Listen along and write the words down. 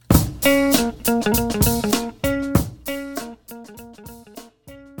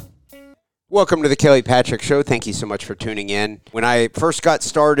Welcome to the Kelly Patrick Show. Thank you so much for tuning in. When I first got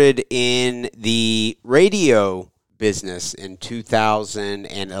started in the radio business in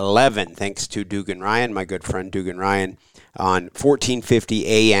 2011, thanks to Dugan Ryan, my good friend Dugan Ryan, on 1450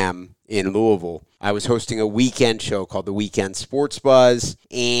 AM in Louisville, I was hosting a weekend show called the Weekend Sports Buzz,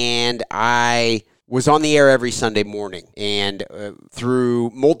 and I was on the air every Sunday morning. And through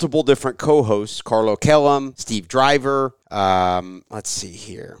multiple different co-hosts, Carlo Kellum, Steve Driver, let's see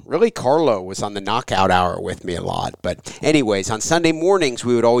here. Really, Carlo was on the Knockout Hour with me a lot. But anyways, on Sunday mornings,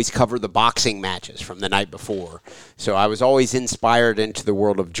 we would always cover the boxing matches from the night before. So I was always inspired into the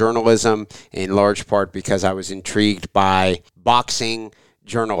world of journalism, in large part because I was intrigued by boxing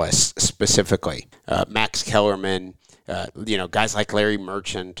journalists specifically. Max Kellerman, guys like Larry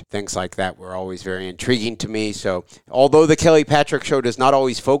Merchant, things like that were always very intriguing to me. So although the Kelly Patrick Show does not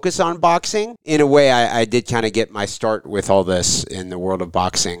always focus on boxing, in a way I did kind of get my start with all this in the world of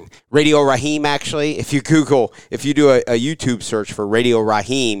boxing. Radio Raheem, actually, if you do a YouTube search for Radio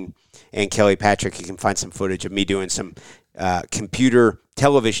Raheem and Kelly Patrick, you can find some footage of me doing some computer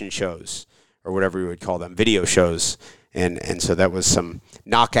television shows, or whatever you would call them, video shows. And so that was some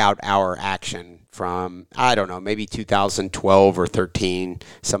Knockout Hour action from, I don't know, maybe 2012 or 13,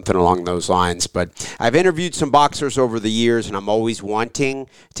 something along those lines. But I've interviewed some boxers over the years, and I'm always wanting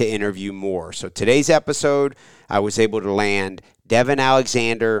to interview more. So today's episode, I was able to land Devon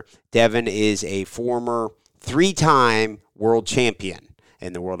Alexander. Devon is a former 3-time world champion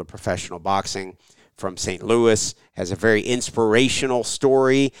in the world of professional boxing from St. Louis, has a very inspirational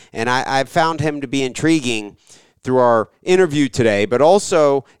story, and I found him to be intriguing through our interview today, but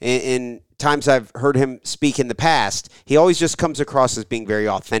also in times I've heard him speak in the past, he always just comes across as being very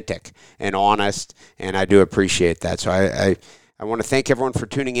authentic and honest, and I do appreciate that. So I want to thank everyone for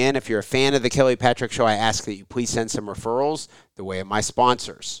tuning in. If you're a fan of the Kelly Patrick Show, I ask that you please send some referrals the way of my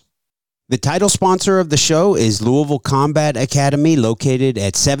sponsors. The title sponsor of the show is Louisville Combat Academy, located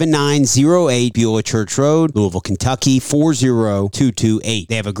at 7908 Beulah Church Road, Louisville, Kentucky, 40228.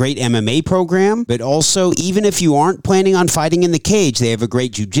 They have a great MMA program, but also, even if you aren't planning on fighting in the cage, they have a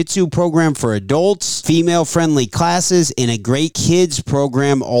great jiu-jitsu program for adults, female-friendly classes, and a great kids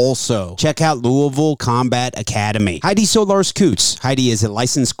program also. Check out Louisville Combat Academy. Heidi Solars-Coots. Heidi is a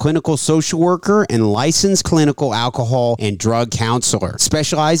licensed clinical social worker and licensed clinical alcohol and drug counselor,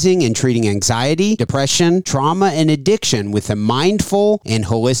 specializing in treating anxiety, depression, trauma, and addiction with a mindful and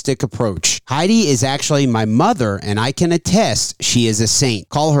holistic approach. Heidi is actually my mother, and I can attest she is a saint.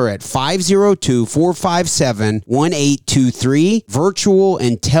 Call her at 502-457-1823. Virtual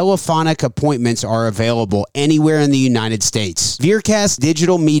and telephonic appointments are available anywhere in the United States. Veercast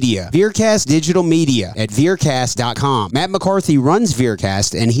Digital Media. Veercast Digital Media at veercast.com. Matt McCarthy runs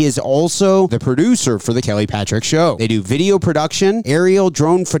Veercast, and he is also the producer for the Kelly Patrick Show. They do video production, aerial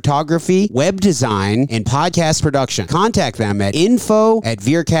drone photography, web design, and podcast production. Contact them at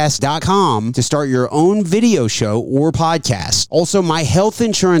info@veercast.com to start your own video show or podcast. Also, my health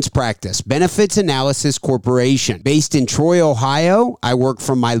insurance practice, Benefits Analysis Corporation. Based in Troy, Ohio, I work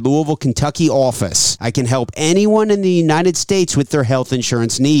from my Louisville, Kentucky office. I can help anyone in the United States with their health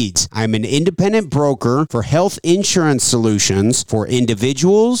insurance needs. I'm an independent broker for health insurance solutions for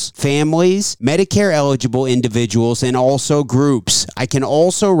individuals, families, Medicare-eligible individuals, and also groups. I can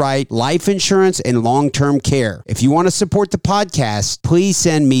also write life insurance and long-term care. If you want to support the podcast, please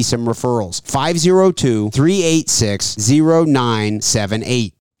send me some referrals.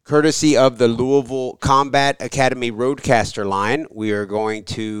 502-386-0978. Courtesy of the Louisville Combat Academy Roadcaster line, we are going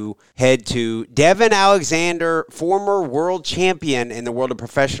to head to Devon Alexander, former world champion in the world of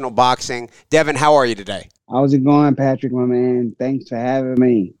professional boxing. Devon, how are you today? How's it going, Patrick, my man? Thanks for having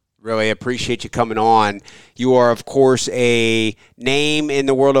me. Really appreciate you coming on. You are, of course, a name in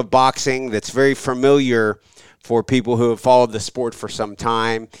the world of boxing that's very familiar for people who have followed the sport for some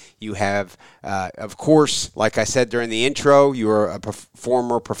time. You have, of course, like I said during the intro, you are a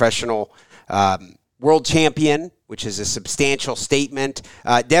former professional world champion, which is a substantial statement.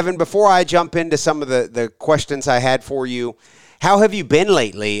 Devon, before I jump into some of the questions I had for you, how have you been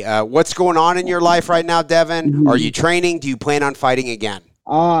lately? What's going on in your life right now, Devon? Are you training? Do you plan on fighting again?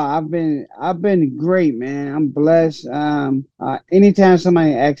 I've been great, man. I'm blessed. Anytime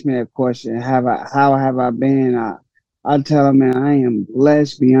somebody asks me that question, how have I been? I tell them, man, I am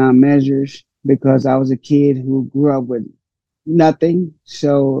blessed beyond measures because I was a kid who grew up with nothing.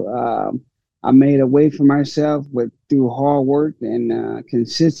 So I made a way for myself through hard work and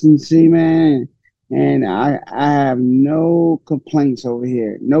consistency, man. And I have no complaints over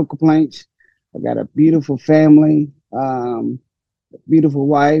here. No complaints. I got a beautiful family, beautiful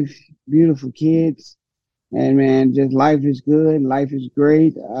wife, beautiful kids. And man, just life is good. Life is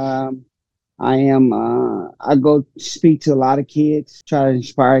great. I go speak to a lot of kids, try to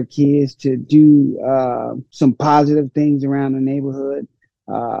inspire kids to do some positive things around the neighborhood,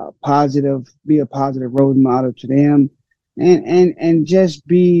 be a positive role model to them, and just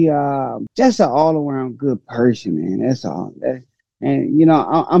be just an all around good person, man. That's all. And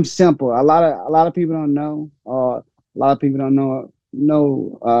I'm simple. A lot of people don't know, a lot of people don't know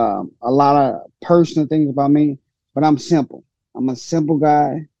a lot of personal things about me, but I'm simple. I'm a simple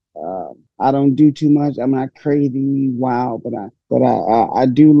guy. I don't do too much. I'm not crazy, wow, but I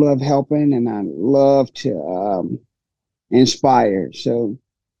do love helping, and I love to inspire. So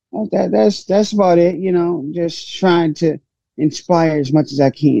that's about it. Just trying to inspire as much as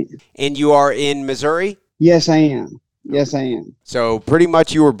I can. And you are in Missouri? Yes, I am. Yes, I am. So pretty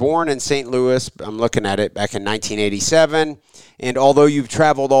much you were born in St. Louis, I'm looking at it, back in 1987. And although you've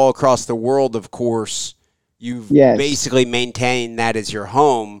traveled all across the world, of course, you've basically maintained that as your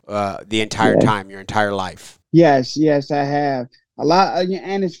home the entire time, your entire life. Yes, I have. A lot,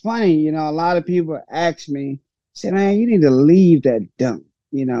 and it's funny, a lot of people ask me, say, man, you need to leave that dump,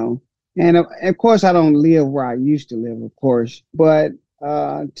 And of course, I don't live where I used to live, of course. But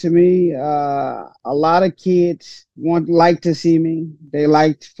to me, a lot of kids like to see me. They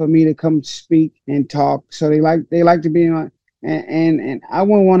like for me to come speak and talk. So they like to be on, and I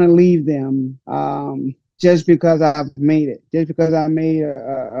wouldn't want to leave them just because I've made it. Just because I made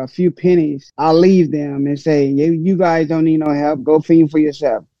a few pennies, I'll leave them and say, you guys don't need no help. Go fend for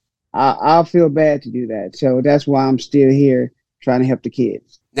yourself. I'll feel bad to do that. So that's why I'm still here trying to help the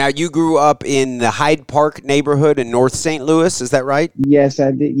kids. Now, you grew up in the Hyde Park neighborhood in North St. Louis. Is that right? Yes,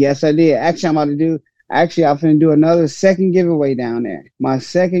 I did. Actually, I'm going to do another second giveaway down there. My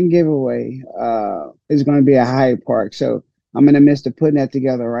second giveaway is going to be at Hyde Park. So I'm in the midst of putting that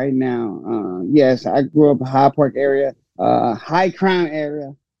together right now. Yes, I grew up in Hyde Park area, high crime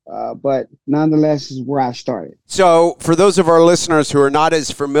area. But nonetheless is where I started. So for those of our listeners who are not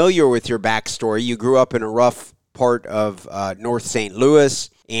as familiar with your backstory, you grew up in a rough part of North St. Louis,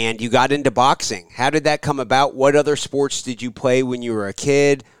 and you got into boxing. How did that come about? What other sports did you play when you were a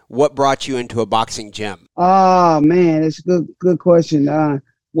kid? What brought you into a boxing gym? Oh, man, it's a good question.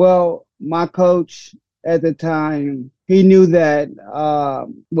 Well, my coach at the time, he knew that,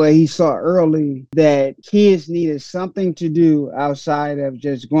 he saw early that kids needed something to do outside of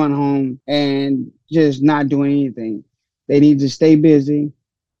just going home and just not doing anything. They need to stay busy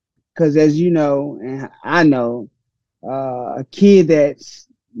because, as you know, and I know, a kid that's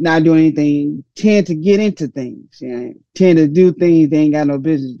not doing anything tend to get into things and tend to do things they ain't got no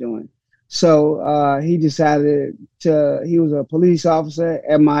business doing. So he decided he was a police officer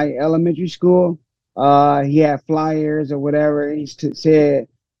at my elementary school. He had flyers or whatever. He said,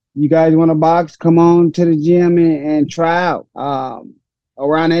 you guys want to box? Come on to the gym and try out.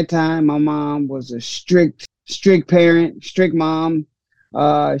 Around that time, my mom was a strict parent, strict mom.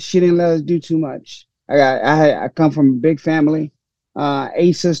 She didn't let us do too much. I come from a big family,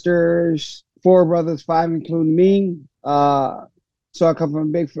 8 sisters, 4 brothers, 5 including me. So I come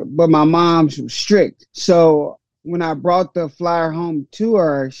from but my mom, she was strict. So when I brought the flyer home to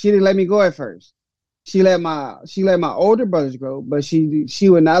her, she didn't let me go at first. She let my older brothers go, but she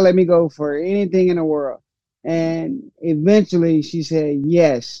would not let me go for anything in the world. And eventually she said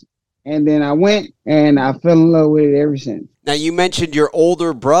yes. And then I went and I fell in love with it ever since. Now, you mentioned your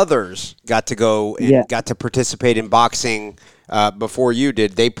older brothers got to go and got to participate in boxing before you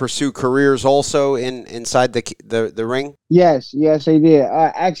did. They pursue careers also inside the ring? Yes, they did.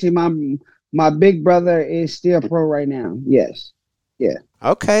 Actually, my big brother is still pro right now. Yes. Yeah.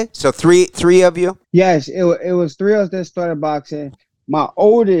 Okay. So three of you? Yes, it was 3 of us that started boxing. My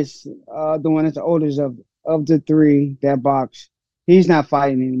oldest, the one that's the oldest of the 3 that box, he's not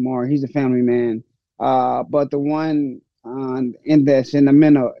fighting anymore. He's a family man. But the one that's in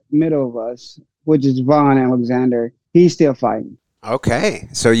the middle of us, which is Devon Alexander, he's still fighting. Okay,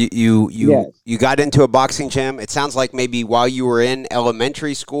 so you got into a boxing gym. It sounds like maybe while you were in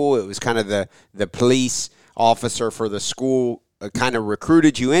elementary school, it was kind of the police officer for the school kind of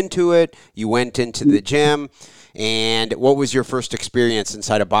recruited you into it. You went into the gym, and what was your first experience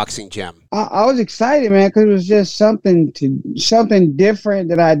inside a boxing gym? I was excited, man, because it was just something different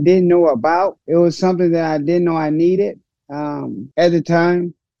that I didn't know about. It was something that I didn't know I needed at the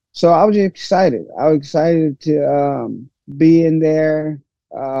time. So I was just excited. I was excited to be in there.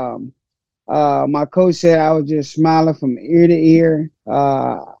 My coach said I was just smiling from ear to ear.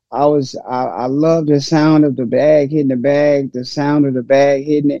 I love the sound of the bag hitting the bag, the sound of the bag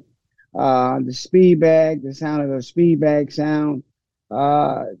hitting it, the speed bag, the sound of the speed bag sound,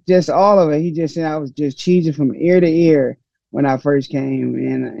 just all of it. He just said I was just cheesing from ear to ear. when I first came,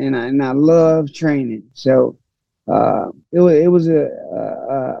 and I love training. So it was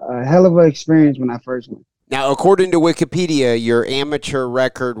a hell of an experience when I first went. Now, according to Wikipedia, your amateur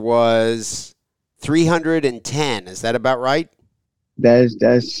record was 310. Is that about right? That's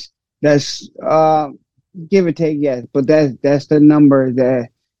give or take, yes, but that's the number that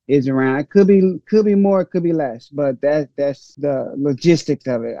is around. It could be more, it could be less, but that's the logistics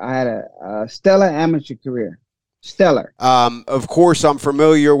of it. I had a stellar amateur career. Stellar. Of course, I'm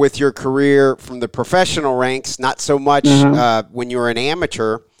familiar with your career from the professional ranks, not so much when you were an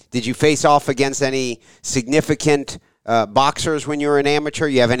amateur. Did you face off against any significant boxers when you were an amateur?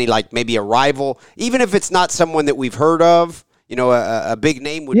 You have any, like maybe a rival, even if it's not someone that we've heard of? You know, a big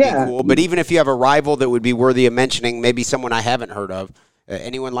name would be cool, but even if you have a rival that would be worthy of mentioning, maybe someone I haven't heard of,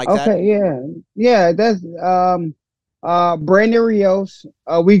 anyone like that? Okay, yeah. That's Brandon Rios.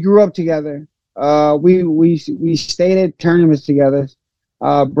 We grew up together. We stayed at tournaments together.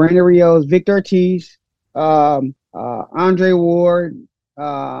 Brandon Rios, Victor Ortiz, Andre Ward.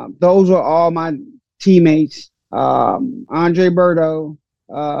 Those were all my teammates. Andre Berto,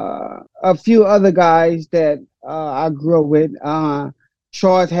 a few other guys that I grew up with.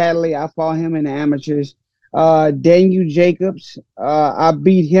 Charles Hadley, I fought him in the amateurs. Daniel Jacobs, I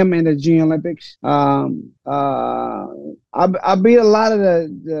beat him in the Junior Olympics. I beat a lot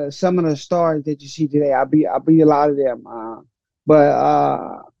of some of the stars that you see today. I beat a lot of them.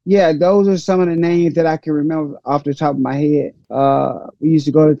 Yeah, those are some of the names that I can remember off the top of my head. We used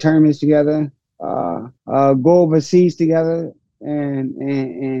to go to tournaments together, go overseas together,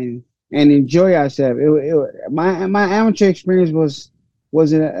 and enjoy ourselves. My amateur experience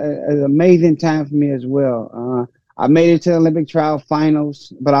was an amazing time for me as well. I made it to the Olympic trial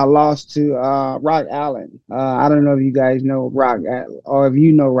finals, but I lost to Rock Allen. I don't know if you guys know Rock, or if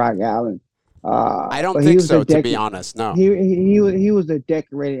you know Rock Allen. I don't think so, to be honest. No. He was a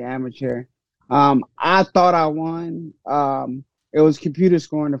decorated amateur. I thought I won. It was computer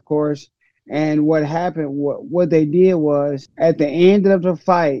scoring, of course. And what happened, what they did was, at the end of the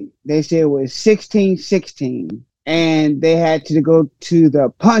fight, they said it was 16-16. And they had to go to the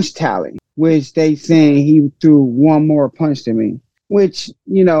punch tally, which they saying he threw one more punch to me, which,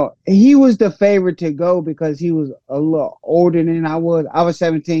 he was the favorite to go because he was a little older than I was. I was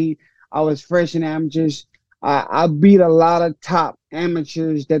 17. I was fresh in amateurs. I beat a lot of top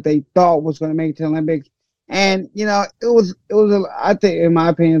amateurs that they thought was going to make it to the Olympics. And, I think, in my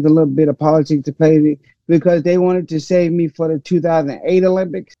opinion, it's a little bit of politics to play because they wanted to save me for the 2008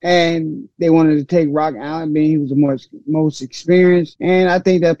 Olympics, and they wanted to take Rock Allen, being he was the most experienced. And I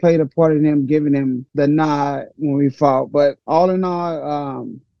think that played a part in them giving him the nod when we fought. But all in all,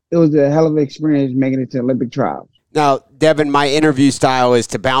 it was a hell of an experience making it to Olympic trials. Now, Devon, my interview style is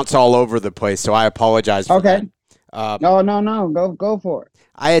to bounce all over the place, so I apologize for that. No. Go for it.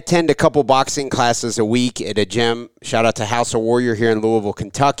 I attend a couple boxing classes a week at a gym. Shout out to House of Warrior here in Louisville,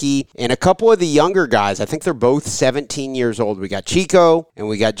 Kentucky. And a couple of the younger guys, I think they're both 17 years old. We got Chico and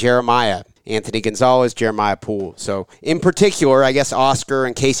we got Jeremiah. Anthony Gonzalez, Jeremiah Poole. So in particular, I guess Oscar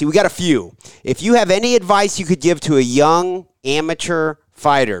and Casey, we got a few. If you have any advice you could give to a young amateur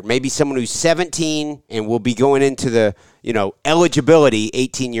fighter, maybe someone who's 17 and will be going into the, eligibility,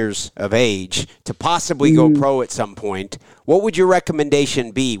 18 years of age, to possibly go pro at some point, what would your recommendation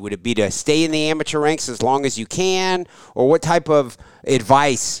be? Would it be to stay in the amateur ranks as long as you can? Or what type of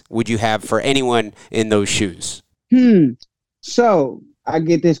advice would you have for anyone in those shoes? So I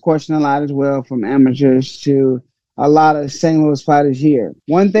get this question a lot as well, from amateurs to a lot of St. Louis fighters here.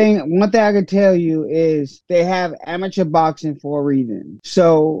 One thing I can tell you is they have amateur boxing for a reason.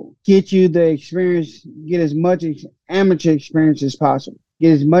 So get you the experience, get as much amateur experience as possible.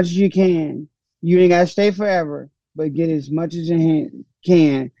 Get as much as you can. You ain't got to stay forever, but get as much as you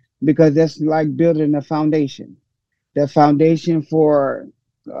can, because that's like building a foundation. The foundation for,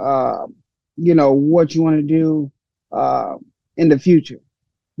 what you want to do in the future.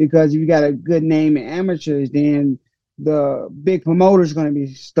 Because if you got a good name in amateurs, then the big promoters are going to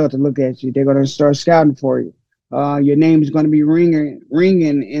start to look at you. They're going to start scouting for you. Your name is going to be ringing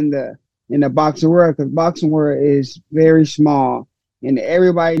in the boxing world, because boxing world is very small, and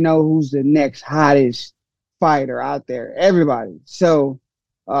everybody know who's the next hottest fighter out there. Everybody. So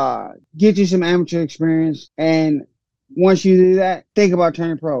get you some amateur experience, and once you do that, think about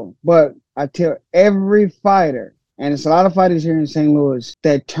turning pro. But I tell every fighter, and it's a lot of fighters here in St. Louis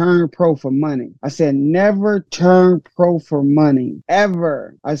that turn pro for money. I said, never turn pro for money,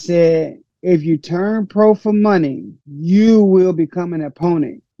 ever. I said, if you turn pro for money, you will become an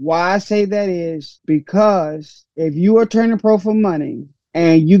opponent. Why I say that is because if you are turning pro for money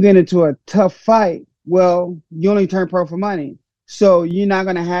and you get into a tough fight, Well, you only turn pro for money. So you're not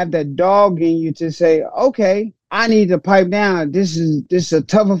gonna have that dog in you to say, okay, I need to pipe down. This is a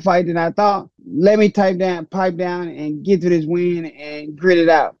tougher fight than I thought. Let me pipe down and get to this win and grit it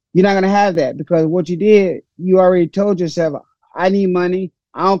out. You're not gonna have that because what you did, you already told yourself, I need money.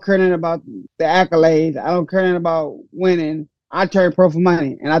 I don't care nothing about the accolades. I don't care nothing about winning. I turn pro for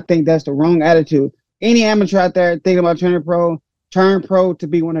money. And I think that's the wrong attitude. Any amateur out there thinking about turn pro to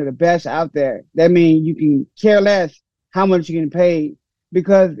be one of the best out there. That means you can care less how much you're getting paid.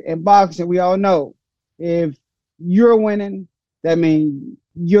 Because in boxing, we all know if you're winning, that means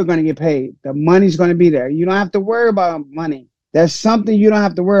you're going to get paid. The money's going to be there. You don't have to worry about money. That's something you don't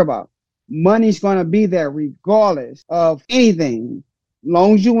have to worry about. Money's going to be there regardless of anything. As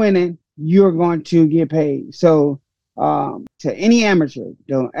long as you're winning, you're going to get paid. So to any amateur,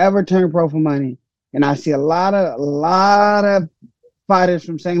 don't ever turn pro for money. And I see a lot of fighters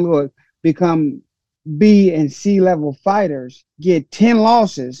from St. Louis become B and C level fighters, get 10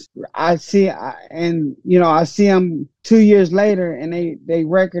 losses. I see them 2 years later, and they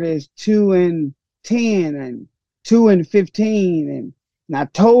record is 2-10 and 2-15. And I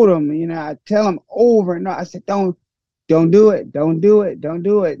told them, I tell them over and over, I said, don't do it,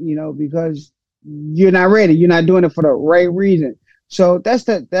 because you're not ready. You're not doing it for the right reason. So that's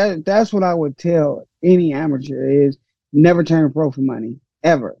what I would tell any amateur is never turn pro for money,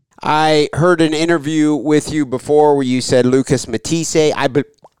 ever. I heard an interview with you before where you said Lucas Matisse. I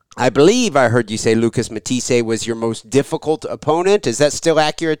believe I heard you say Lucas Matisse was your most difficult opponent. Is that still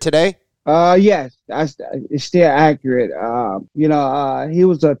accurate today? Yes, it's still accurate. He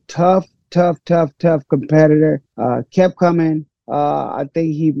was a tough competitor. Kept coming. I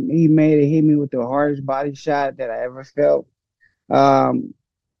think he hit me with the hardest body shot that I ever felt. But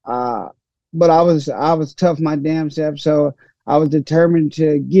I was tough my damn self, so I was determined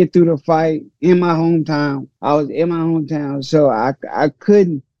to get through the fight in my hometown. I was in my hometown, so I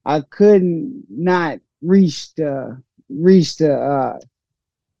couldn't not reach the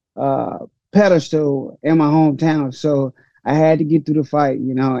pedestal in my hometown. So I had to get through the fight,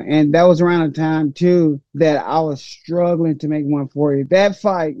 and that was around the time too that I was struggling to make 140. That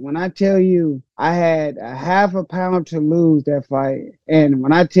fight, when I tell you I had a half a pound to lose that fight, and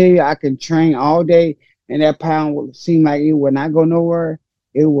when I tell you I can train all day and that pound would seem like it would not go nowhere,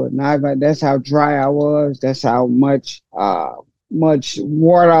 it would not go. That's how dry I was. That's how much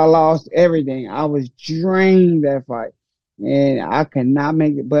water I lost, everything. I was drained that fight, and I could not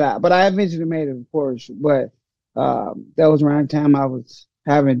make it. But I eventually made it, of course. But that was around the time I was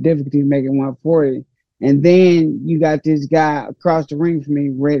having difficulty making 140. And then you got this guy across the ring from me,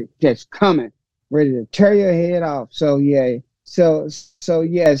 ready to tear your head off. So yeah, so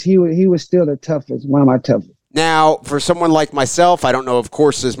yes, he was still the toughest, one of my toughest. Now, for someone like myself, I don't know, of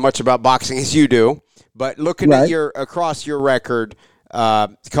course, as much about boxing as you do, but looking at across your record,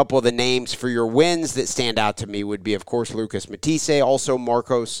 a couple of the names for your wins that stand out to me would be, of course, Lucas Matisse, also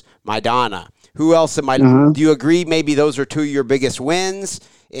Marcos Maidana. Who else do you agree maybe those are two of your biggest wins?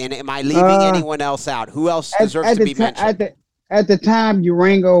 And am I leaving anyone else out? Who else deserves to be mentioned? At the time,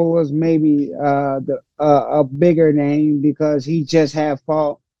 Urango was maybe a bigger name because he just had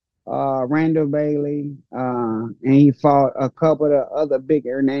fought Randall Bailey, and he fought a couple of other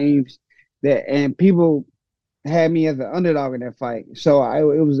bigger names and people had me as an underdog in that fight. So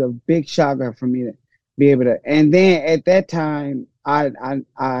it was a big shocker for me to be able to. And then at that time, I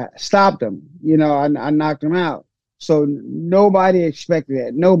stopped him. I knocked him out. So nobody expected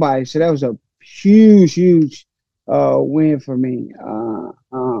that. Nobody. So that was a huge win for me.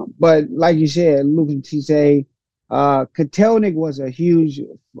 But like you said, Lucas Tisse, Kotelnik was a huge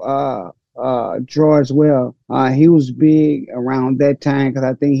draw as well. He was big around that time because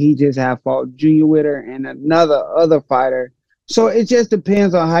I think he just had fought Junior Witter and other fighter. So it just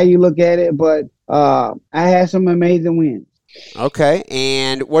depends on how you look at it. But I had some amazing wins. Okay,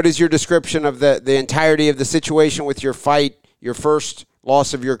 and what is your description of the entirety of the situation with your fight? Your first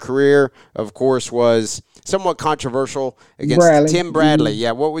loss of your career, of course, was somewhat controversial against Tim Bradley. Mm-hmm.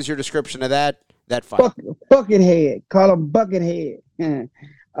 Yeah, what was your description of that fight? Buckethead. Call him Buckethead.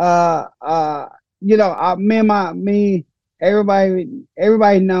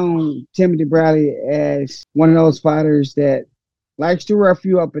 Everybody known Timothy Bradley as one of those fighters that likes to rough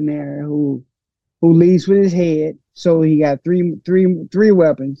you up in there, who leads with his head. So he got three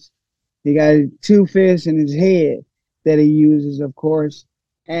weapons. He got 2 fists in his head that he uses, of course.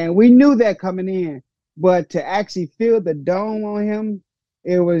 And we knew that coming in, but to actually feel the dome on him,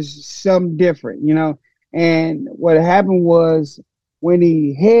 it was something different, And what happened was when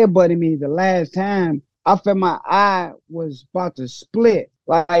he headbutted me the last time, I felt my eye was about to split.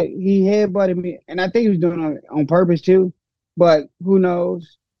 Like he headbutted me, and I think he was doing it on purpose too, but who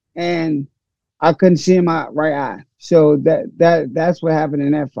knows? And I couldn't see in my right eye, so that's what happened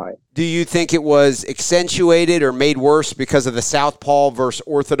in that fight. Do you think it was accentuated or made worse because of the southpaw versus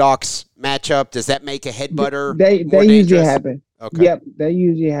orthodox matchup? Does that make a headbutter more Usually dangerous? happen. Okay. Yep, they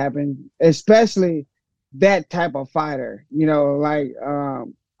usually happen, especially that type of fighter. Like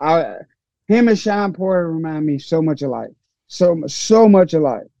him and Sean Porter remind me so much alike, so much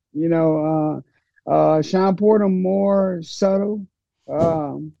alike. Sean Porter more subtle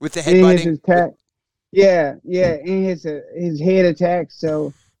With the in his headbutting? attack. Yeah, in his head attack.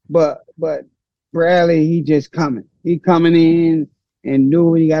 So, but Bradley, he coming in and do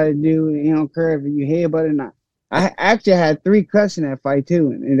what he got to do. And he don't care if you headbutt or not. I actually had 3 cuts in that fight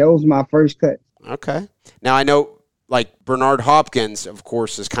too, and those were my first cuts. Okay. Now I know, like Bernard Hopkins, of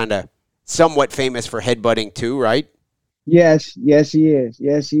course, is kind of somewhat famous for headbutting too, right? Yes, he is.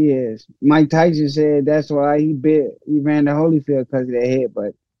 Yes, he is. Mike Tyson said that's why he ran the Holyfield because of that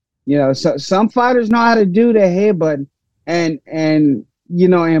headbutt. So some fighters know how to do the headbutt, and in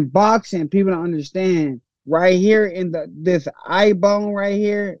boxing, people don't understand. Right here in this eye bone right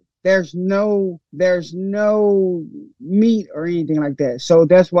here, there's no meat or anything like that. So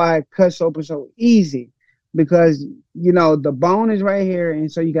that's why it cuts open so easy, because the bone is right here,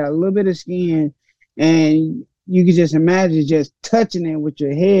 and so you got a little bit of skin, and you can just imagine just touching it with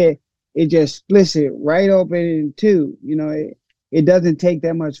your head, it just splits it right open in two. It doesn't take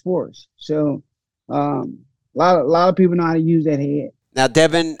that much force. So a lot of people know how to use that head. Now,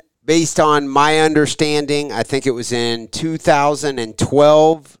 Devon, based on my understanding, I think it was in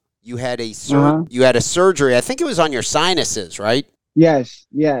 2012, you had a surgery. I think it was on your sinuses, right? Yes.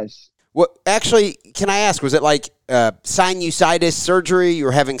 What actually? Can I ask? Was it like sinusitis surgery? You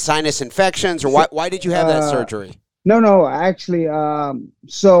were having sinus infections, or why did you have that surgery? No. Actually,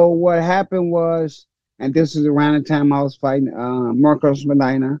 so what happened was, and this is around the time I was fighting Marcos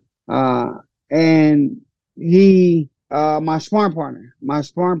Medina, and he, my sparring partner,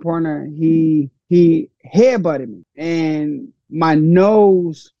 he headbutted me, and my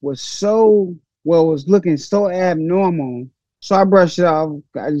nose was looking so abnormal. So I brushed it off.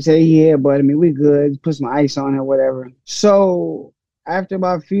 I just said he headbutted me. We good. Put some ice on it, whatever. So after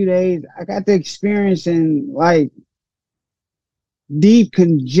about a few days, I got to experiencing like deep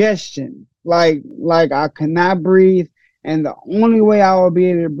congestion. Like I could not breathe. And the only way I would be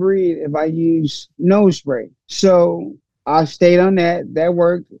able to breathe if I use nose spray. So I stayed on that. That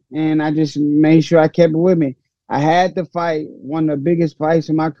worked. And I just made sure I kept it with me. I had to fight one of the biggest fights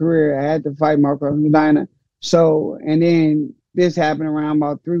in my career. I had to fight Marcos Medina. So, and then this happened around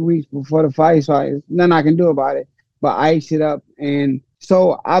about 3 weeks before the fight. So there's nothing I can do about it, but I iced it up. And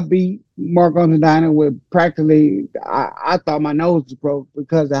so I beat Marcos Medina with practically, I thought my nose was broke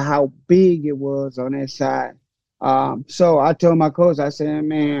because of how big it was on that side. So I told my coach, I said,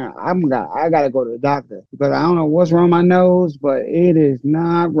 man, I got to go to the doctor because I don't know what's wrong with my nose, but it is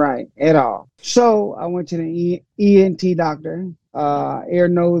not right at all. So I went to the ENT doctor, ear,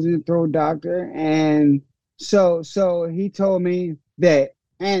 nose, and throat doctor. And so he told me that,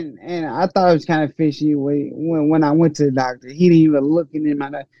 and I thought it was kind of fishy when I went to the doctor. He didn't even look in my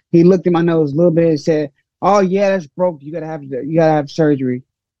nose. He looked in my nose a little bit and said, "Oh yeah, that's broke. You gotta have surgery.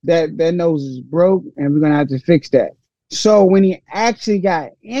 That nose is broke, and we're gonna have to fix that." So when he actually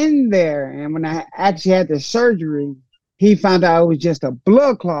got in there, and when I actually had the surgery, he found out it was just a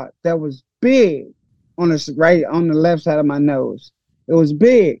blood clot that was big on the left side of my nose. It was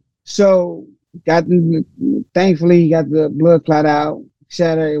big. So thankfully he got the blood clot out,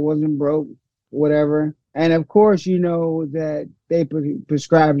 etc. It wasn't broke, whatever. And of course, you know that they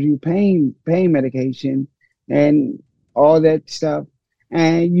prescribe you pain medication and all that stuff.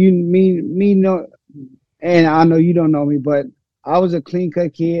 And me know, and I know you don't know me, but I was a clean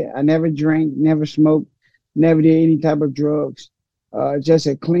cut kid. I never drank, never smoked, never did any type of drugs. Just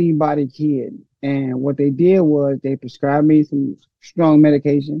a clean body kid. And what they did was they prescribed me some strong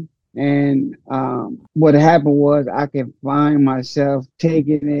medication. And what happened was I could find myself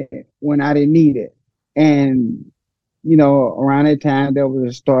taking it when I didn't need it. And, around that time, that was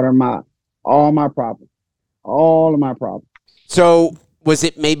the start of all of my problems. So was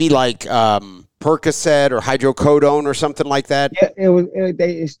it maybe like Percocet or hydrocodone or something like that? Yeah,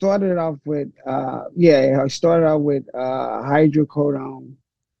 it started off with, hydrocodone.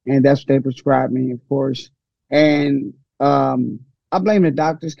 And that's what they prescribed me, of course. And I blame the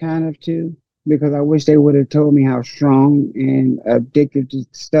doctors kind of too, because I wish they would have told me how strong and addictive this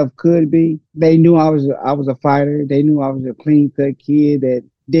stuff could be. They knew I was a fighter. They knew I was a clean cut kid that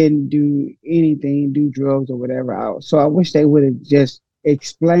didn't do anything, do drugs or whatever. So I wish they would have just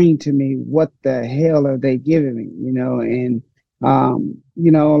explain to me what the hell are they giving me, and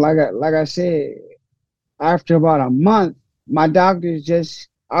like I said, after about a month, my doctors just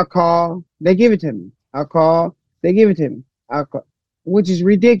I call, they give it to me. I call, they give it to me. I call, which is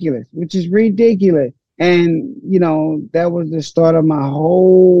ridiculous. And that was the start of my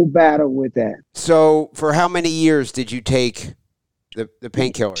whole battle with that. So for how many years did you take the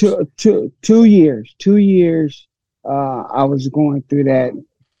painkillers? 2 years. 2 years. I was going through that,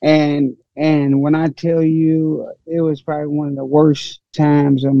 and when I tell you, it was probably one of the worst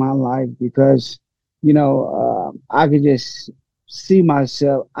times of my life because, I could just see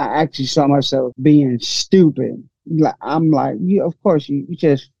myself. I actually saw myself being stupid. Like I'm like, you. Of course, you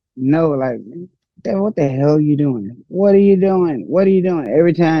just know, like, what the hell are you doing? What are you doing? What are you doing?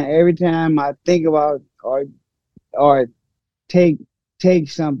 Every time I think about or take take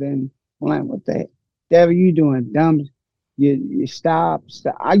something, I'm like, what the devil you doing? Dumb. You stop.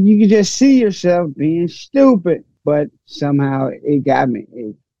 You can just see yourself being stupid, but somehow it got me.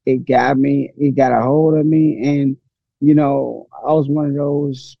 It got me. It got a hold of me, and I was one of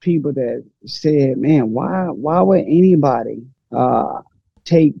those people that said, "Man, why would anybody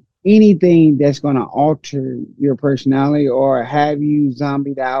take anything that's going to alter your personality or have you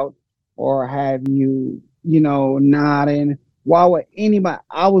zombied out or have you, nodding? Why would anybody?"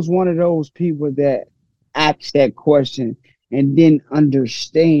 I was one of those people that asked that question and didn't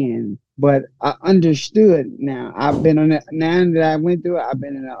understand, but I understood now. I've been on it now that I went through it. I've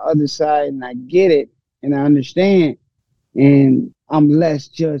been on the other side and I get it and I understand, and I'm less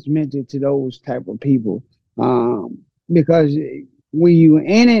judgmental to those type of people, because when you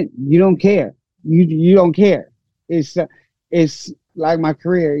in it, you don't care. You don't care. It's like my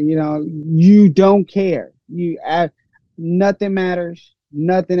career. You don't care. Nothing matters.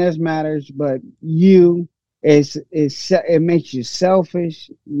 Nothing else matters but you. It makes you selfish,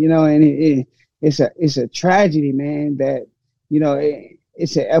 and it's a tragedy, man. That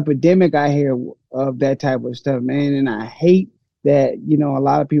it's an epidemic I hear of that type of stuff, man. And I hate that a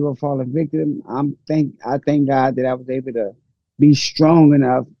lot of people fall victim. I thank God that I was able to be strong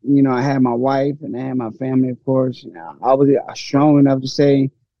enough. I had my wife and I had my family, of course. I was strong enough to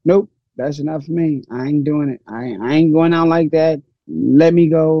say, nope, that's enough for me. I ain't doing it. I ain't going out like that. Let me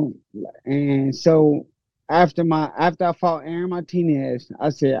go. And so after I fought Aaron Martinez, I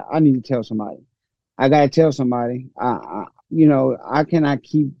said I need to tell somebody. I gotta tell somebody. I cannot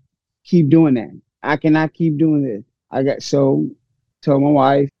keep doing that. I cannot keep doing this. Told my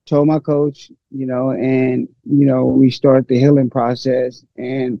wife, told my coach, and we started the healing process,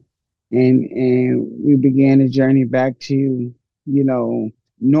 and we began the journey back to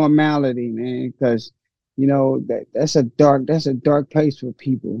normality, man, because that's a dark place for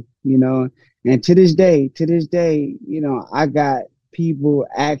people, and to this day, I got people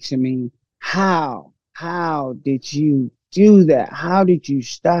asking me, how did you do that? How did you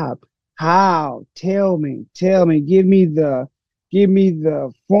stop? How? Tell me, give me the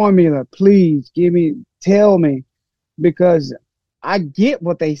formula, please. Tell me, because I get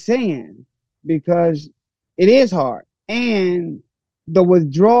what they saying, because it is hard. And the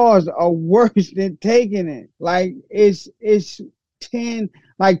withdrawals are worse than taking it. Like it's 10,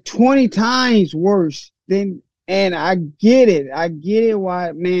 like 20 times worse than, and I get it. I get it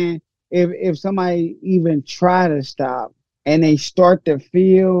why, man, if somebody even try to stop and they start to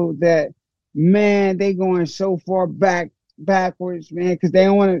feel that, man, they going so far backwards, man, because they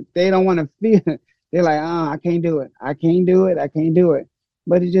don't want to feel it. They're like, I can't do it. I can't do it.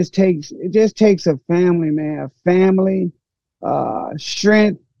 But it just takes a family, man, a family,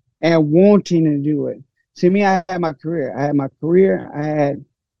 strength and wanting to do it. See, me, I had my career. I had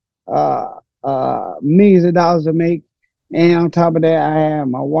millions of dollars to make, and on top of that, I had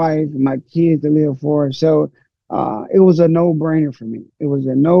my wife and my kids to live for. So it was a no-brainer for me. It was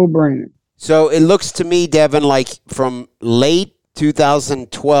a no-brainer. So it looks to me, Devon, like from late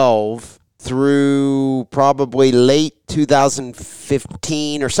 2012 through probably late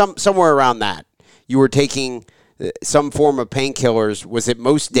 2015 or somewhere around that, you were taking some form of painkillers. Was it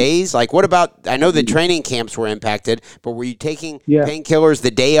most days? Like, what about, I know the training camps were impacted, but were you taking painkillers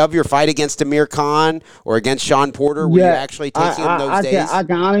the day of your fight against Amir Khan or against Sean Porter? Were you actually taking them those days? I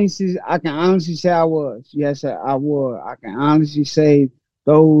can honestly say I was. Yes, I was. I can honestly say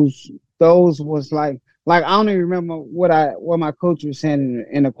those was like I don't even remember what my coach was saying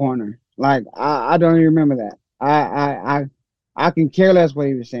in the corner. Like I don't even remember that. I can care less what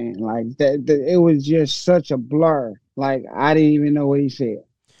he was saying. Like that it was just such a blur. Like I didn't even know what he said.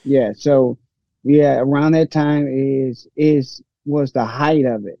 Yeah. So yeah, around that time was the height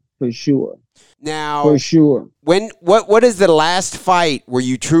of it. for sure. Now, For sure. What is the last fight where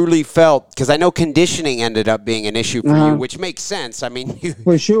you truly felt, because I know conditioning ended up being an issue for you, which makes sense. I mean,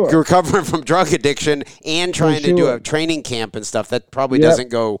 For sure. you're recovering from drug addiction and trying to do a training camp and stuff. That probably doesn't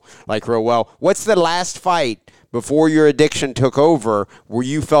go like real well. What's the last fight before your addiction took over where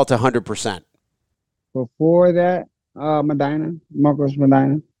you felt 100%? Before that, Marcos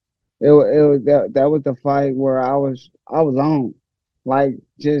Medina. That was the fight where I was on, like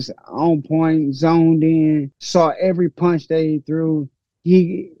just on point, zoned in, saw every punch that he threw.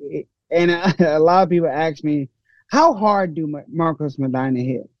 A lot of people ask me, how hard do Marcos Medina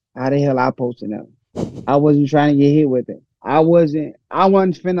hit? How the hell I supposed to know? I wasn't trying to get hit with it. I wasn't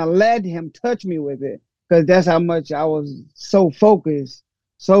finna let him touch me with it, because that's how much I was so focused,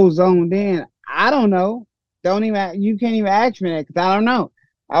 so zoned in. I don't know. You can't even ask me that, because I don't know.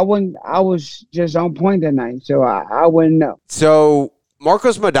 I was just on point that night, so I wouldn't know. So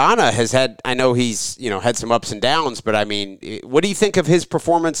Marcos Medina has had, I know he's, had some ups and downs, but I mean, what do you think of his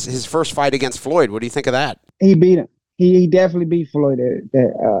performance, his first fight against Floyd? What do you think of that? He beat him. He definitely beat Floyd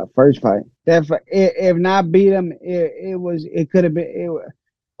that first fight. If not beat him, it could have been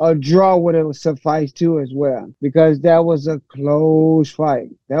a draw would have sufficed too as well, because that was a close fight.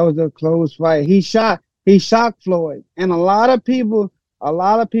 He shocked Floyd, and a lot of people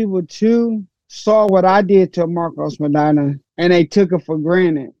too saw what I did to Marcos Medina, and they took it for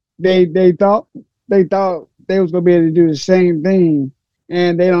granted. They thought they was gonna be able to do the same thing,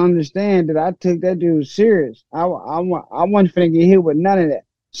 and they don't understand that I took that dude serious. I wasn't finna get hit with none of that.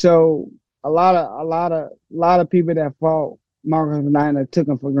 So a lot of people that fought Marcos Medina took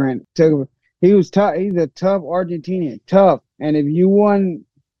him for granted. He was tough. He's a tough Argentinian, tough. And if you weren't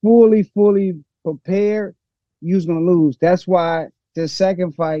fully prepared, you was gonna lose. That's why the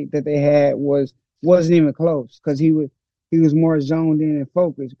second fight that they had wasn't even close, because he was more zoned in and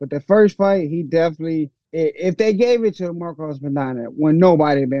focused. But the first fight, he definitely, if they gave it to Marcos Medina, when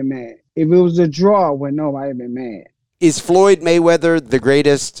nobody had been mad. If it was a draw, when nobody had been mad. Is Floyd Mayweather the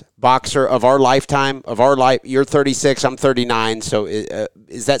greatest boxer of our lifetime? You're 36, I'm 39. So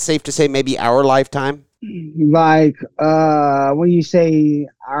is that safe to say maybe our lifetime? Like, when you say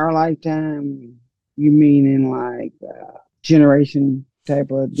our lifetime, you mean in like generation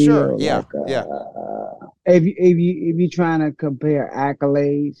type of deal? Sure, yeah, like, If you're trying to compare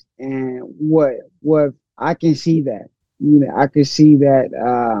accolades and what I can see that, I can see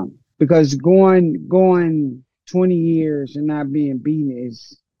that because going 20 years and not being beaten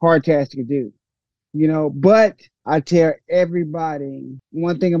is hard task to do, But I tell everybody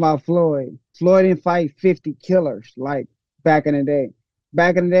one thing about Floyd. Floyd didn't fight 50 killers like back in the day.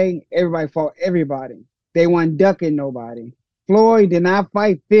 Back in the day, everybody fought everybody. They weren't ducking nobody. Floyd did not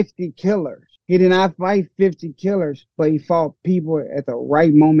fight 50 killers. He did not fight 50 killers, but he fought people at the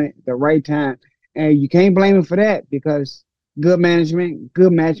right moment, the right time. And you can't blame him for that, because good management,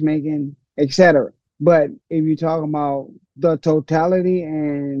 good matchmaking, etc. But if you're talking about the totality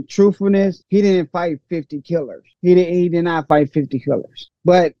and truthfulness, he didn't fight 50 killers. He did not fight 50 killers.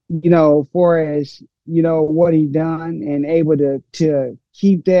 But, for as, what he done and able to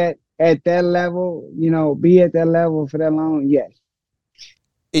keep that at that level, be at that level for that long, yes.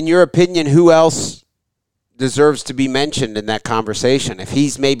 In your opinion, who else deserves to be mentioned in that conversation? If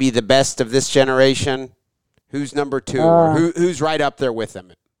he's maybe the best of this generation, who's number two? Or who's right up there with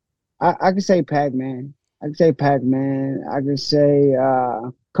him? I could say Pac-Man. I can say Pac-Man. I can say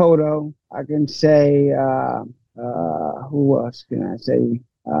Cotto. I can say who else can I say?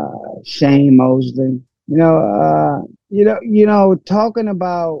 Shane Mosley. Talking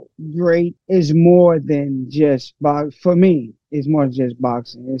about great is more than just box. For me, it's more than just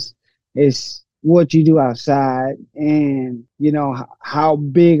boxing. It's what you do outside, and how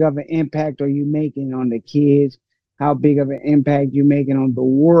big of an impact are you making on the kids? How big of an impact you're making on the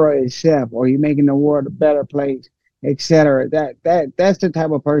world itself, or you making the world a better place, etc. That's the type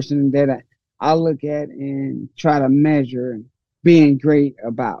of person that I look at and try to measure being great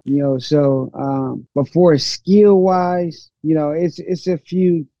about. So before skill wise, it's a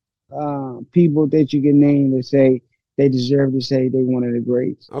few people that you can name to say they deserve to say they one of the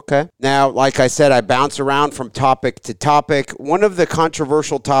greats. Okay. Now, like I said, I bounce around from topic to topic. One of the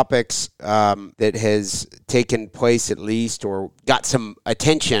controversial topics that has taken place, at least, or got some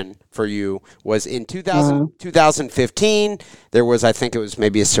attention for you, was in 2015. There was, I think it was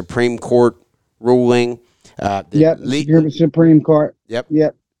maybe a Supreme Court ruling. Supreme Court.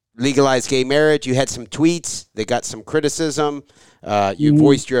 Yep. Legalized gay marriage. You had some tweets that got some criticism. You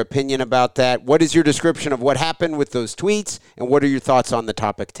voiced your opinion about that. What is your description of what happened with those tweets, and what are your thoughts on the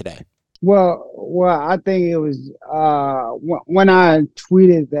topic today? Well, I think it was when I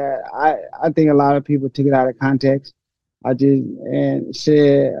tweeted that. I think a lot of people took it out of context. I just and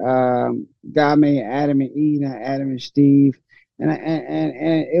said God made Adam and Eve, not Adam and Steve, and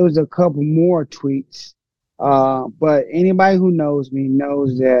it was a couple more tweets. But anybody who knows me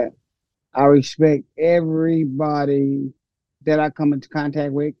knows that I respect everybody that I come into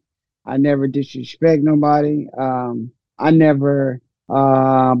contact with. I never disrespect nobody. I never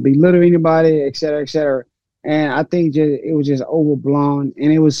belittle anybody, et cetera, et cetera. And I think it was just overblown,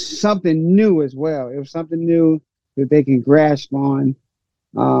 and it was something new as well. It was something new that they can grasp on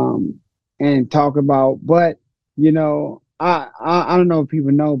and talk about. But I don't know if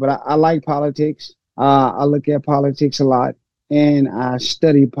people know, but I like politics. I look at politics a lot, and I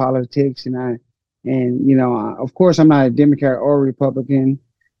study politics, of course, I'm not a Democrat or Republican,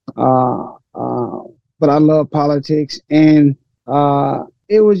 but I love politics, and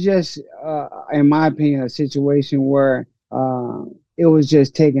it was just, in my opinion, a situation where it was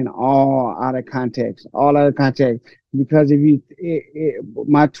just taken all out of context, Because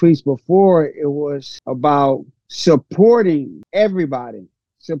my tweets before, it was about supporting everybody,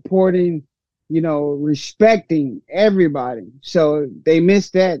 respecting everybody. So they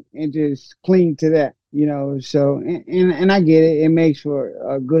missed that and just cling to that, So, and I get it. It makes for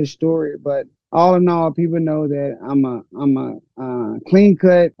a good story, but all in all, people know that I'm a clean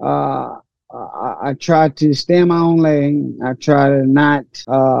cut. I try to stay in my own lane. I try to not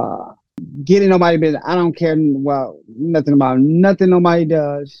get in nobody's business. I don't care nothing about nothing nobody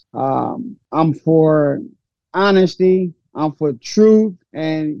does. I'm for honesty. I'm for truth.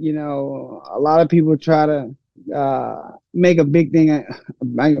 And, a lot of people try to make a big thing,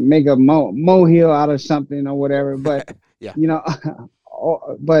 make a molehill out of something or whatever. But, Yeah.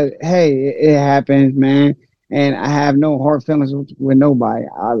 But hey, it happens, man. And I have no hard feelings with nobody.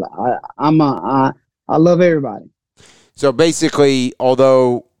 I love everybody. So basically,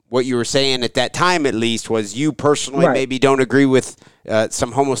 although what you were saying at that time, at least, was you personally Right. maybe don't agree with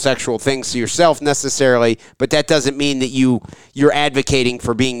some homosexual things yourself necessarily, but that doesn't mean that you're advocating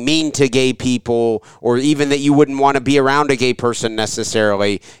for being mean to gay people, or even that you wouldn't want to be around a gay person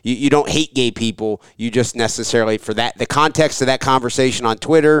necessarily. You don't hate gay people. You just necessarily, for that, the context of that conversation on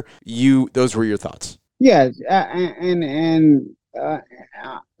Twitter, those were your thoughts. Yes, and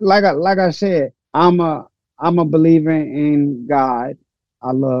like I said, I'm a believer in God.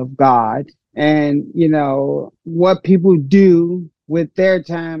 I love God, and what people do with their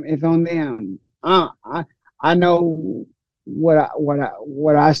time is on them. I know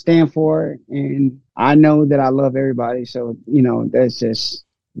what I stand for, and I know that I love everybody. So that's just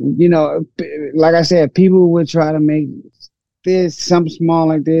like I said, people would try to make something small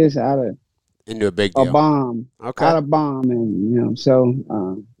like this out of Into a big a deal. bomb, Okay. out of bomb, and so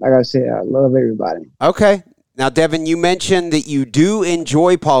like I said, I love everybody. Okay. Now, Devon, you mentioned that you do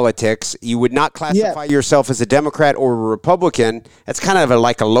enjoy politics. You would not classify yourself as a Democrat or a Republican. That's kind of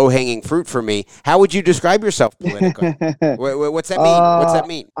like a low-hanging fruit for me. How would you describe yourself politically? What's that mean? What's that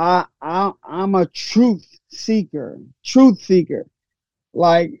mean? I'm a truth seeker.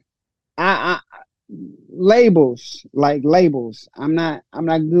 Like I labels, like labels. I'm not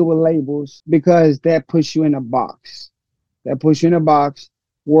good with labels because that puts you in a box.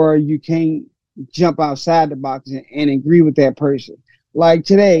 Where you can't jump outside the box and agree with that person. Like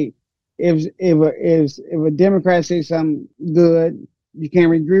today, if a Democrat says something good, you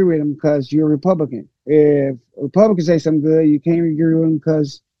can't agree with them because you're a Republican. If a Republican say something good, you can't agree with them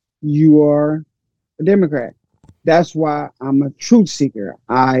because you are a Democrat. That's why I'm a truth seeker.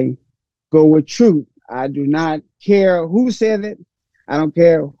 I go with truth. I do not care who said it. I don't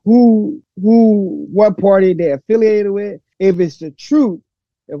care what party they're affiliated with. If it's the truth,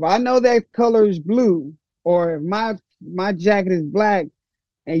 if I know that color is blue, or if my jacket is black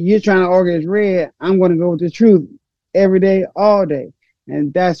and you're trying to argue it's red, I'm going to go with the truth every day, all day.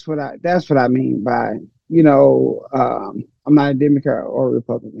 And that's what I mean by, I'm not a Democrat or a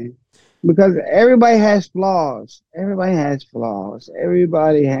Republican, because everybody has flaws. Everybody has,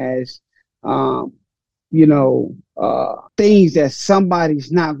 things that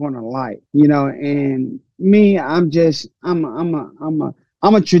somebody's not going to like, and me,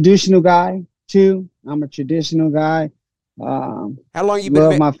 I'm a traditional guy too. I'm a traditional guy. How long you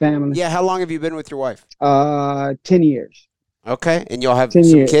love been? My family. Yeah, how long have you been with your wife? 10 years. Okay, and you'll have 10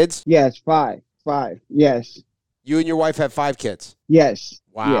 some years. kids? Yes, five. Yes. You and your wife have 5 kids? Yes.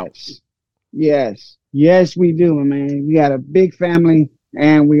 Wow. Yes, we do, man. We got a big family,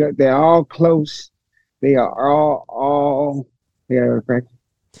 and they're all close. They are all they are correct.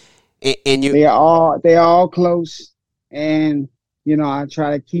 And you They are all close, and I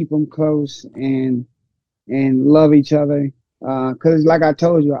try to keep them close and love each other. Because like I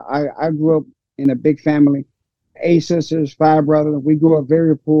told you, I grew up in a big family, 8 sisters, 5 brothers. We grew up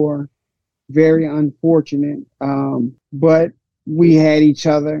very poor, very unfortunate. But we had each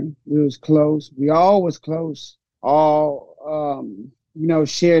other. We was close. We all was close. All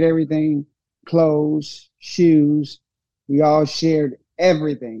shared everything, clothes, shoes. We all shared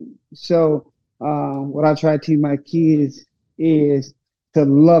everything. So what I try to teach my kids is to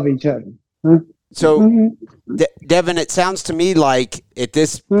love each other. Huh? So, Mm-hmm. Devon, it sounds to me like at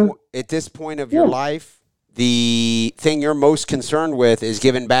this point of your Yeah. life, the thing you're most concerned with is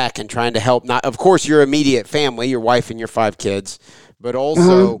giving back and trying to help. Not, of course, your immediate family, your wife and your 5 kids, but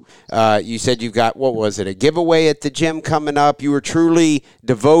also you said you've got, what was it, a giveaway at the gym coming up. You were truly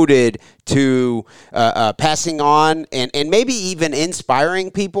devoted to passing on and maybe even inspiring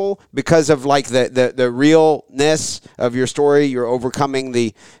people because of like the realness of your story. You're overcoming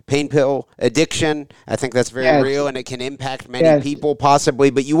the pain pill addiction. I think that's very real, and it can impact many people possibly,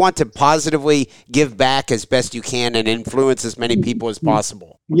 but you want to positively give back as best you can and influence as many people as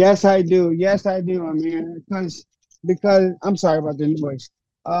possible. Yes, I do. Yes, I do. I mean, because I'm sorry about the noise.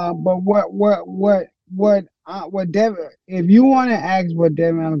 But what Devin, if you want to ask what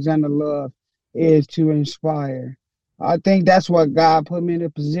Devin Alexander love is to inspire, I think that's what God put me in a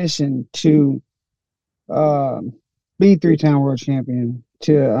position to be 3-time world champion,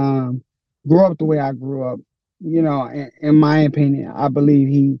 to grow up the way I grew up. In my opinion, I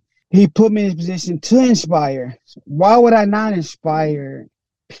believe he put me in a position to inspire. Why would I not inspire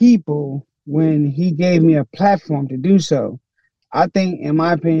people when he gave me a platform to do so? I think, in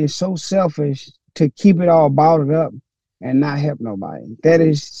my opinion, it's so selfish to keep it all bottled up and not help nobody. That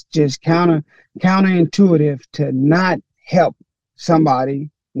is just counterintuitive to not help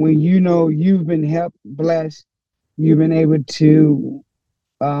somebody when you've been helped, blessed, you've been able to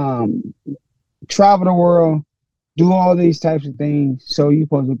travel the world, do all these types of things. So you're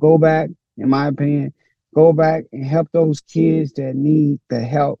supposed to go back, in my opinion, go back and help those kids that need the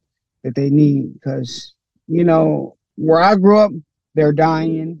help that they need. Because, where I grew up, they're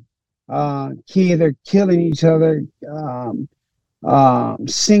dying. Kids are killing each other.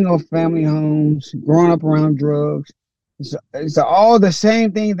 Single family homes, growing up around drugs. It's all the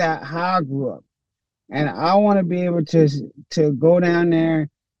same thing that how I grew up. And I want to be able to go down there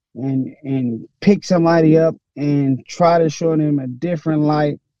and pick somebody up and try to show them a different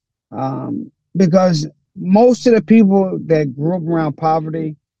light. Because most of the people that grew up around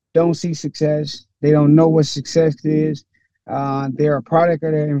poverty don't see success. They don't know what success is. They're a product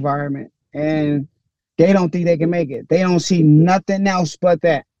of their environment, and they don't think they can make it. They don't see nothing else but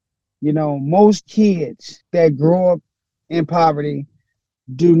that. Most kids that grow up in poverty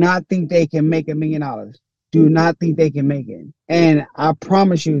do not think they can make $1 million. Do not think they can make it. And I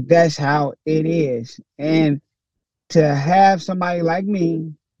promise you, that's how it is. And to have somebody like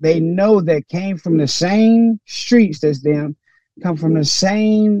me, they know that came from the same streets as them, come from the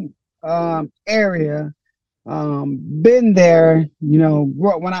same area, been there.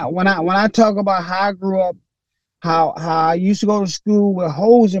 When I talk about how I grew up, how I used to go to school with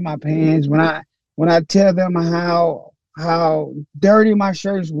holes in my pants, when I tell them how dirty my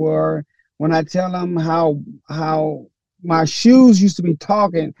shirts were, when I tell them how my shoes used to be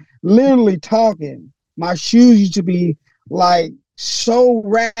talking, literally talking. My shoes used to be like so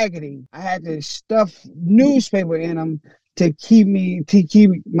raggedy. I had to stuff newspaper in them to keep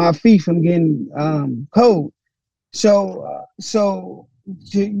my feet from getting cold. So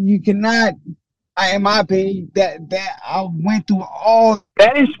you cannot. In my opinion, that I went through all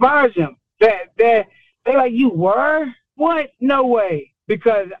that inspires them. That they like, you were what? No way.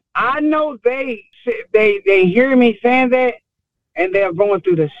 Because I know they hear me saying that, and they're going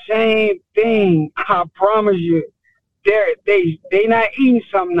through the same thing. I promise you, they not eating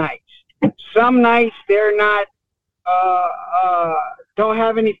some nights. Some nights they're not don't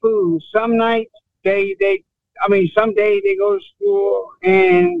have any food. Some nights some days they go to school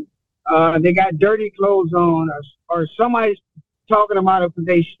and they got dirty clothes on, or somebody's talking about it because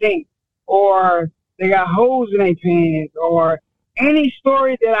they stink, or they got holes in their pants, or any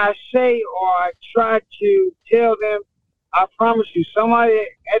story that I say or I try to tell them, I promise you, somebody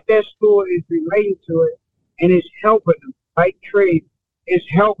at that school is relating to it, and it's helping them. Like trade, it's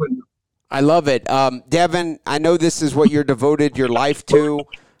helping them. I love it. Devon, I know this is what you're devoted your life to.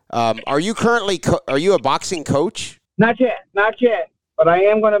 Are you currently are you a boxing coach? Not yet. But I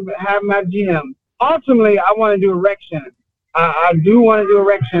am going to have my gym. Ultimately, I want to do a rec center. I do want to do a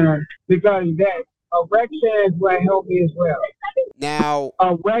rec center because a rec center is what helped me as well. Now,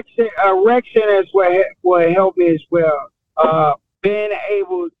 a rec center is what helped me as well. being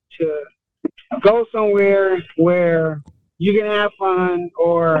able to go somewhere where you can have fun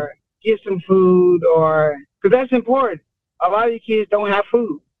or get some food, or because that's important. A lot of these kids don't have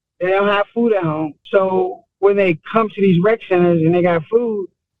food. They don't have food at home. So when they come to these rec centers and they got food,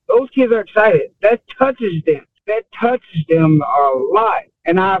 those kids are excited. That touches them. That touches them a lot.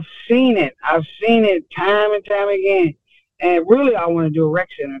 And I've seen it. I've seen it time and time again. And really, I want to do a rec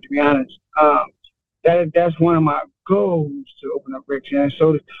center, to be honest. That's one of my goals, to open up rec centers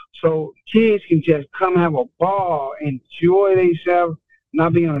so kids can just come have a ball, enjoy themselves,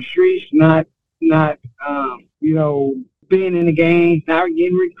 not be on the streets, not being in the gangs, not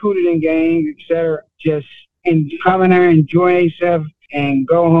getting recruited in gangs, etc. Just coming there, enjoy themselves, and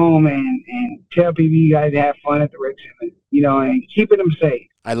go home and tell people you guys have fun at the rec center, and keeping them safe.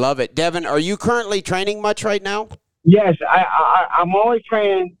 I love it. Devon, are you currently training much right now? Yes, I'm always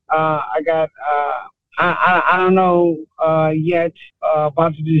training. I don't know yet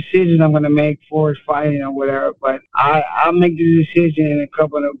about the decisions I'm going to make for fighting or whatever, but I'll make the decision in a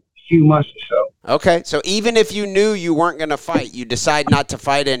few months or so. Okay, so even if you knew you weren't going to fight, you decide not to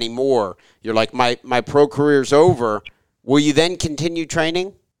fight anymore, you're like, my pro career's over, will you then continue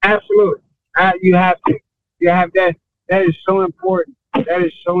training? Absolutely. You have to. You have that. That is so important. That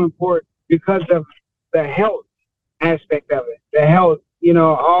is so important because of the health aspect of it. The health, I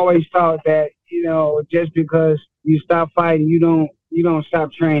always thought that, just because you stop fighting, you don't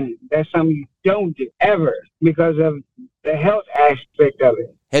stop training. That's something you don't do ever because of the health aspect of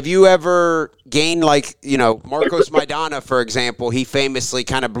it. Have you ever gained, Marcos Maidana, for example, he famously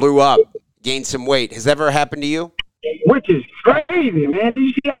kind of blew up, gained some weight. Has that ever happened to you? Which is crazy, man. Did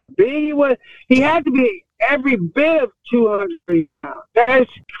you see how big he was? He had to be every bit of 200 pounds. That's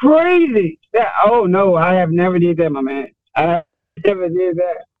crazy. Oh, no, I have never did that, my man. I never did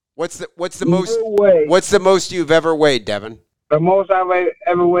that. What's the most you've ever weighed, Devon? The most I've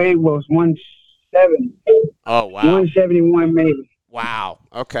ever weighed was 170. Oh, wow. 171 maybe. Wow.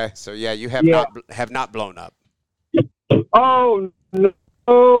 Okay. So yeah, you have not blown up. Oh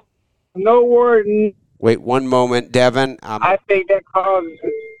no word. Wait one moment, Devon. I think that causes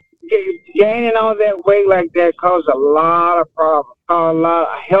gaining all that weight like that causes a lot of problems, a lot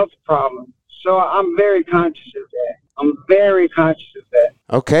of health problems. So I'm very conscious of that.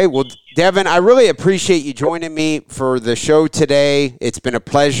 Okay. Well, Devon, I really appreciate you joining me for the show today. It's been a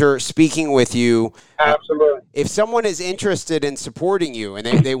pleasure speaking with you. Absolutely. If someone is interested in supporting you and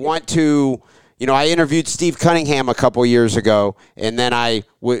they want to, I interviewed Steve Cunningham a couple years ago, and then a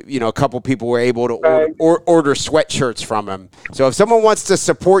couple people were able to order sweatshirts from him. So if someone wants to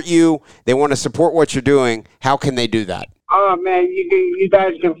support you, they want to support what you're doing, how can they do that? Oh, man, you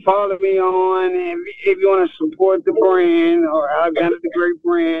guys can follow me on, and if you want to support the brand or Alexander the Great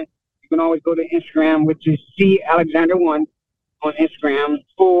brand, you can always go to Instagram, which is Alexander1 on Instagram,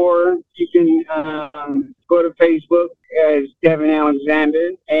 or you can go to Facebook as Devon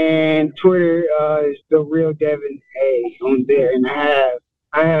Alexander, and Twitter is the real Devon A on there, and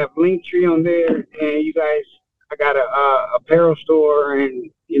I have Linktree on there, and you guys, I got a apparel store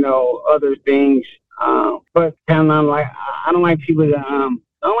and other things. But kind of I don't like people to I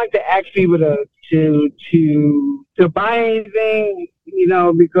don't like to ask people to buy anything,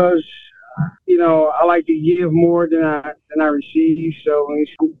 because I like to give more than I receive. So,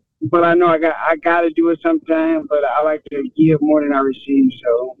 but I know I got to do it sometime. But I like to give more than I receive.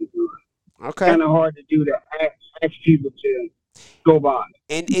 So, okay, kind of hard to do that. Ask people to go by.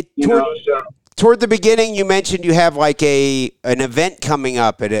 And toward the beginning, you mentioned you have like an event coming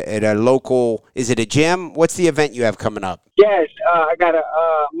up at a local. Is it a gym? What's the event you have coming up? Yes, I got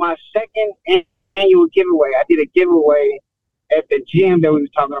my second annual giveaway. I did a giveaway at the gym that we were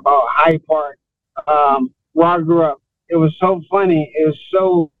talking about, Hyde Park, where I grew up. It was so funny. It was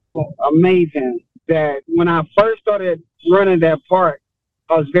so amazing that when I first started running that park,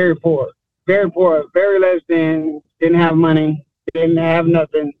 I was very poor, very less than, didn't have money, didn't have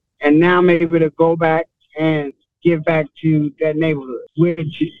nothing. And now I'm able to go back and give back to that neighborhood,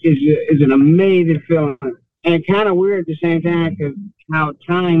 which is an amazing feeling. And kind of weird at the same time because how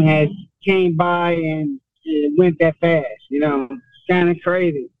time has came by and it went that fast, kind of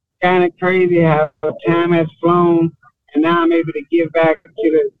crazy how time has flown. And now I'm able to give back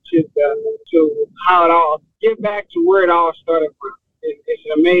to how it all, give back to where it all started from. It's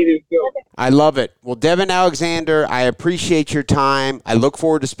an amazing feeling. I love it. Well, Devon Alexander, I appreciate your time. I look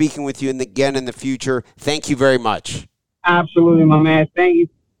forward to speaking with you again in the future. Thank you very much. Absolutely, my man. Thank you,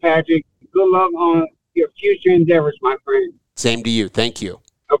 Patrick. Good luck on your future endeavors, my friend. Same to you. Thank you.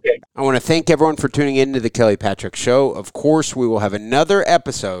 Okay. I want to thank everyone for tuning in to the Kelly Patrick Show. Of course, we will have another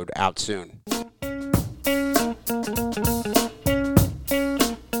episode out soon.